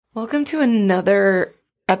Welcome to another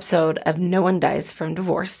episode of No One Dies from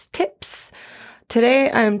Divorce Tips.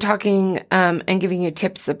 Today I'm talking and giving you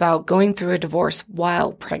tips about going through a divorce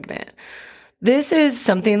while pregnant. This is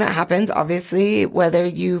something that happens, obviously, whether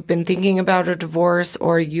you've been thinking about a divorce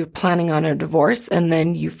or you're planning on a divorce and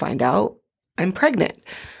then you find out I'm pregnant.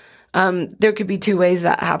 There could be two ways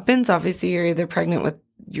that happens. Obviously, you're either pregnant with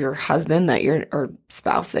your husband or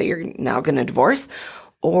spouse that you're now going to divorce,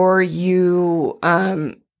 or you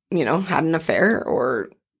had an affair or,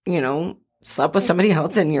 slept with somebody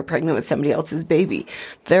else and you're pregnant with somebody else's baby.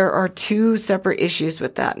 There are two separate issues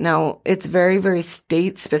with that. Now, it's very, very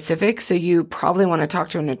state specific, so you probably want to talk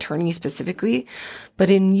to an attorney specifically. But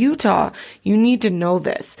in Utah, you need to know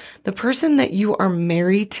this. The person that you are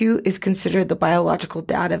married to is considered the biological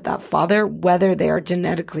dad of that father, whether they are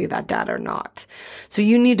genetically that dad or not. So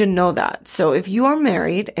you need to know that. So if you are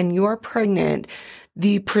married and you are pregnant,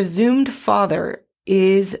 the presumed father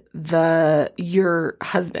is your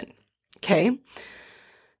husband. Okay.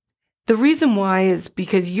 The reason why is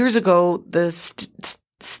because years ago, the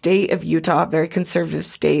state of Utah, very conservative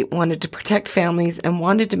state, wanted to protect families and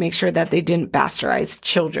wanted to make sure that they didn't bastardize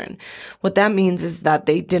children. What that means is that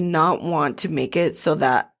they did not want to make it so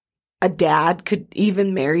that a dad could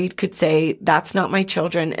say, that's not my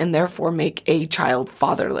children, and therefore make a child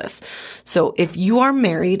fatherless. So if you are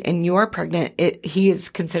married and you are pregnant, he is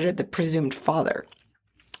considered the presumed father.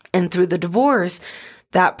 And through the divorce,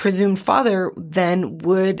 that presumed father then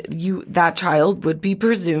that child would be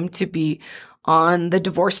presumed to be on the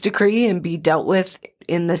divorce decree and be dealt with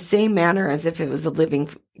in the same manner as if it was a living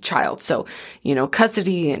child. So,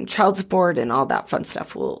 custody and child support and all that fun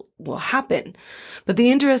stuff will happen. But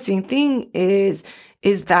the interesting thing is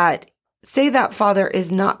that say that father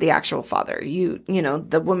is not the actual father.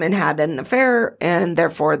 The woman had an affair and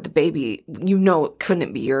therefore the baby, it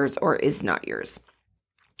couldn't be yours or is not yours.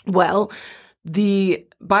 Well, the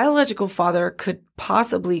biological father could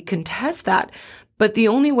possibly contest that, but the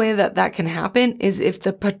only way that can happen is if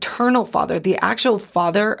the paternal father, the actual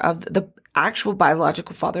father of the actual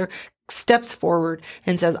biological father, steps forward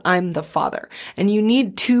and says, I'm the father. And you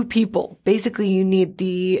need two people. Basically, you need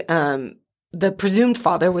the presumed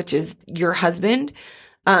father, which is your husband,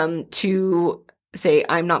 to say,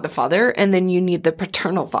 I'm not the father. And then you need the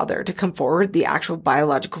paternal father to come forward, the actual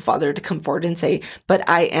biological father to come forward and say, but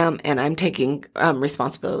I am, and I'm taking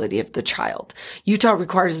responsibility of the child. Utah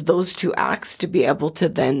requires those two acts to be able to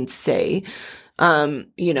then say, to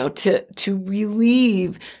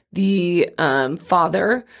relieve the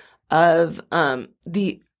father of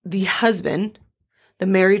the husband, the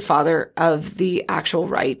married father of the actual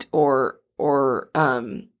right or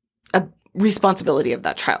a responsibility of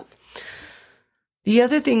that child. The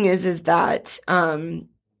other thing is that,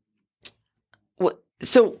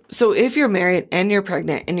 so if you're married and you're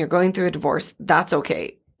pregnant and you're going through a divorce, that's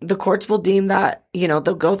okay. The courts will deem that, they'll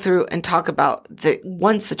go through and talk about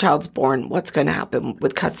once the child's born, what's going to happen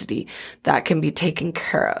with custody that can be taken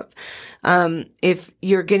care of. If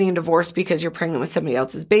you're getting a divorce because you're pregnant with somebody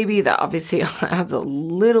else's baby, that obviously adds a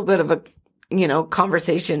little bit of a,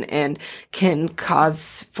 conversation and can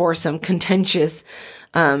cause for some contentious,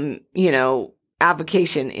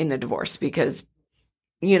 avocation in a divorce because,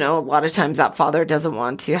 a lot of times that father doesn't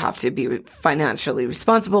want to have to be financially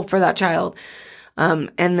responsible for that child. And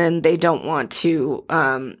then they don't want to,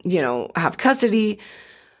 have custody.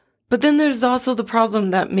 But then there's also the problem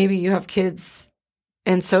that maybe you have kids.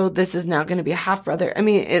 And so this is now going to be a half brother. I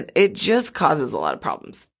mean, it just causes a lot of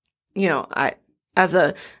problems. As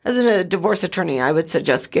a divorce attorney, I would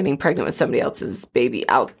suggest getting pregnant with somebody else's baby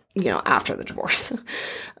out, after the divorce.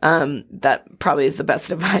 That probably is the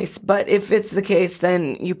best advice. But if it's the case,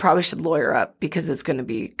 then you probably should lawyer up because it's going to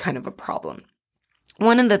be kind of a problem.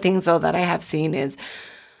 One of the things, though, that I have seen is,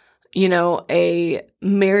 a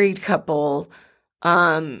married couple,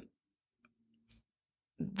 the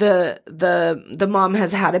mom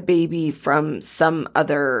has had a baby from some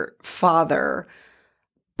other father,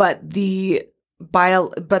 but the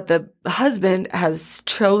husband has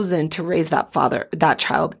chosen to raise that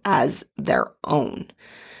child as their own.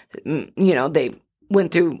 They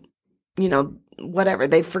went through, whatever.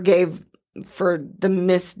 They forgave for the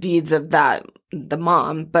misdeeds of the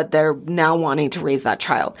mom, but they're now wanting to raise that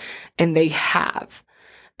child. And they have.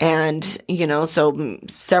 And, so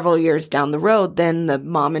several years down the road, then the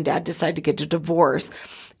mom and dad decide to get a divorce.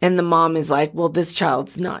 And the mom is like, well, this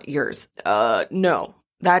child's not yours. No.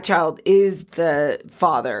 That child is the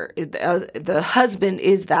father. The husband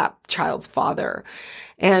is that child's father.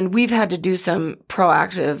 And we've had to do some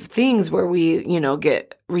proactive things where we,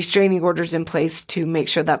 get restraining orders in place to make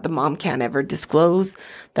sure that the mom can't ever disclose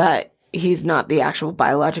that he's not the actual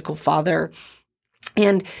biological father.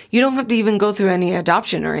 And you don't have to even go through any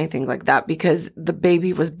adoption or anything like that, because the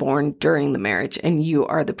baby was born during the marriage and you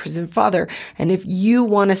are the presumed father. And if you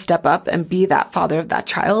want to step up and be that father of that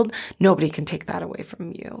child, nobody can take that away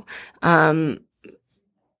from you.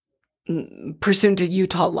 Pursuant to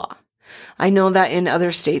Utah law. I know that in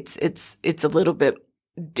other states, it's a little bit,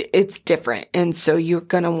 it's different. And so you're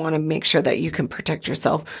going to want to make sure that you can protect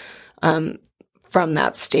yourself, from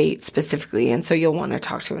that state specifically. And so you'll want to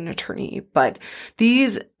talk to an attorney. But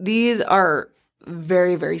these are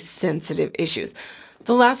very, very sensitive issues.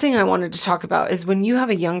 The last thing I wanted to talk about is when you have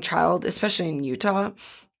a young child, especially in Utah,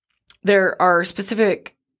 there are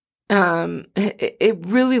specific, it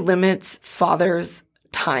really limits fathers'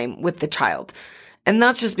 time with the child. And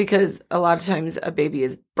that's just because a lot of times a baby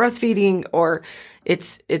is breastfeeding, or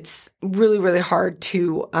it's really, really hard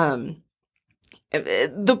to,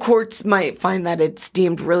 the courts might find that it's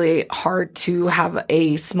deemed really hard to have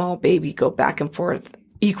a small baby go back and forth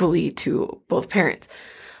equally to both parents.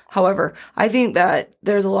 However, I think that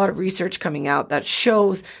there's a lot of research coming out that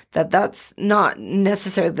shows that that's not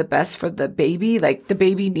necessarily the best for the baby. Like, the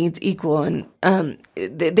baby needs equal and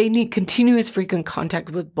they need continuous frequent contact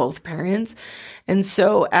with both parents. And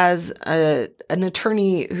so as an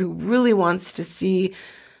attorney who really wants to see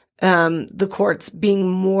the courts being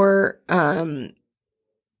more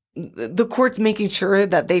the courts making sure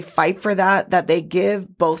that they fight for that they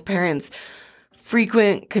give both parents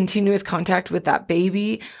frequent, continuous contact with that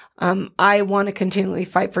baby. I want to continually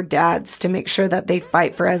fight for dads to make sure that they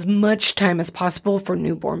fight for as much time as possible for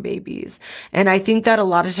newborn babies. And I think that a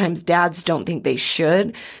lot of times dads don't think they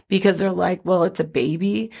should, because they're like, well, it's a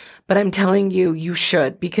baby. But I'm telling you, you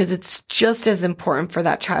should, because it's just as important for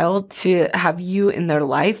that child to have you in their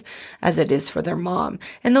life as it is for their mom.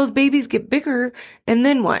 And those babies get bigger. And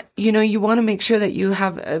then what? You know, you want to make sure that you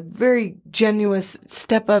have a very genuine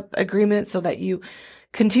step up agreement so that you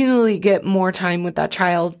continually get more time with that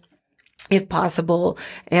child, if possible,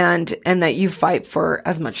 and that you fight for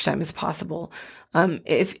as much time as possible.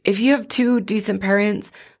 If you have two decent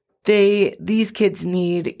parents, these kids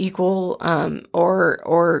need equal,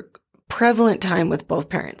 or prevalent time with both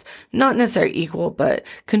parents. Not necessarily equal, but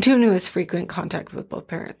continuous frequent contact with both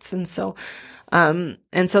parents. And so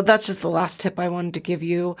that's just the last tip I wanted to give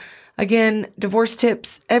you. Again, divorce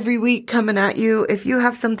tips every week coming at you. If you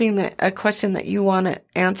have a question that you want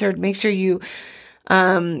answered, make sure you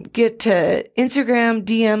get to Instagram,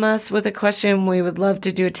 DM us with a question. We would love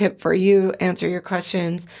to do a tip for you, answer your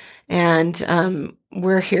questions. And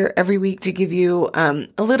we're here every week to give you a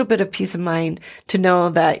little bit of peace of mind to know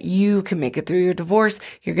that you can make it through your divorce.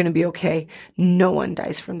 You're going to be okay. No one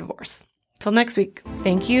dies from divorce. Till next week.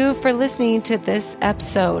 Thank you for listening to this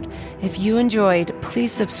episode. If you enjoyed,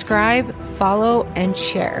 please subscribe, follow, and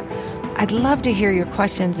share. I'd love to hear your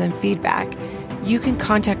questions and feedback. You can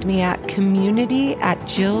contact me at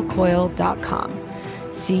community@jillcoyle.com.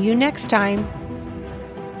 See you next time.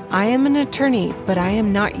 I am an attorney, but I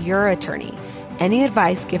am not your attorney. Any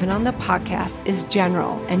advice given on the podcast is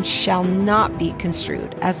general and shall not be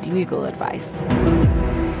construed as legal advice.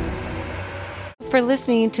 For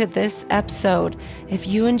listening to this episode. If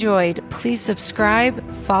you enjoyed, please subscribe,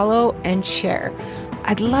 follow, and share.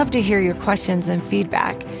 I'd love to hear your questions and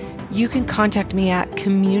feedback. You can contact me at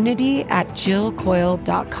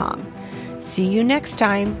community@jillcoyle.com. See you next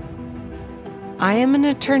time. I am an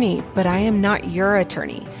attorney, but I am not your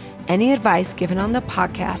attorney. Any advice given on the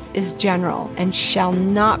podcast is general and shall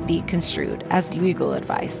not be construed as legal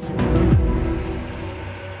advice.